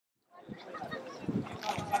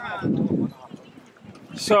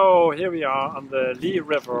So here we are on the Lee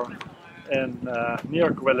River in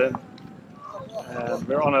near Gwilym, and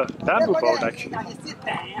we're on a bamboo boat actually, and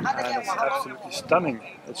it's absolutely stunning.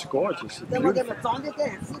 It's gorgeous, it's beautiful.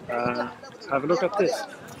 Have a look at this.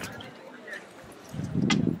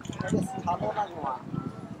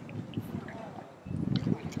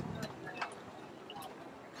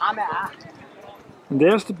 And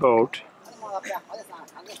there's the boat,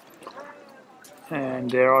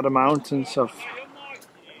 and there are the mountains of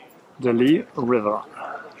the Lee River.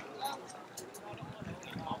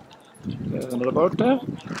 There's another boat there.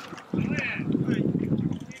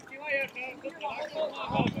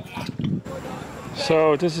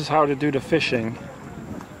 So this is how they do the fishing.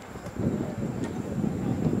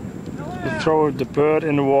 You throw the bird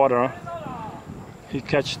in the water, he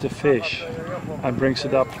catches the fish and brings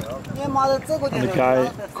it up, and the guy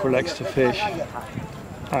collects the fish,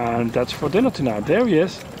 and that's for dinner tonight. There he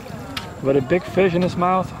is, with a big fish in his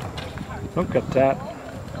mouth. Look at that,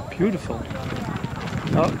 beautiful.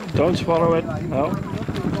 No, don't swallow it. No.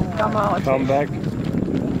 Come on. Come back.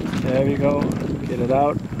 There we go. Get it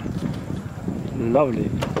out. Lovely.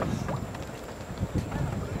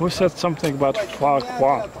 Who said something about foie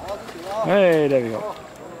gras? Hey, there we go.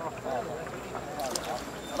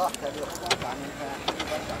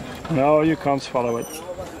 No, you can't swallow it.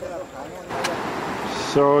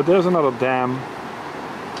 So there's another dam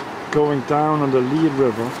going down on the Lee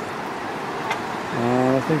River.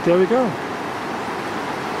 And I think there we go.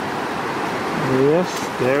 Yes,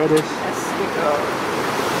 there it is. Yes, we go.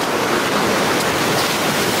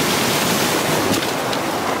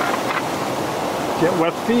 Get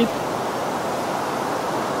wet feet.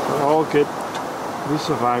 We're all good. We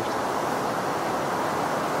survived.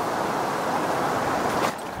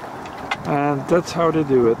 And that's how they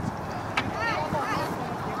do it.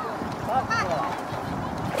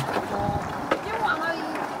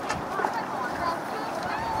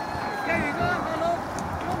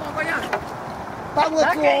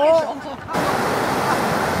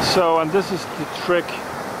 So, and this is the trick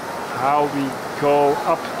how we go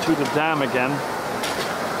up to the dam again,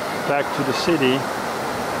 back to the city.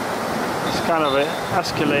 It's kind of an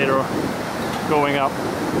escalator going up,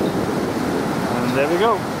 and there we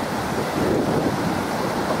go.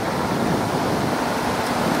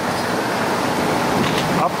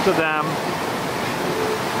 Up the dam,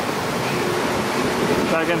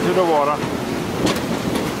 back into the water.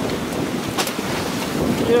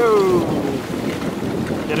 Yo!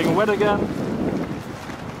 Getting wet again.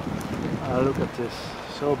 Look at this,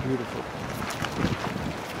 so beautiful.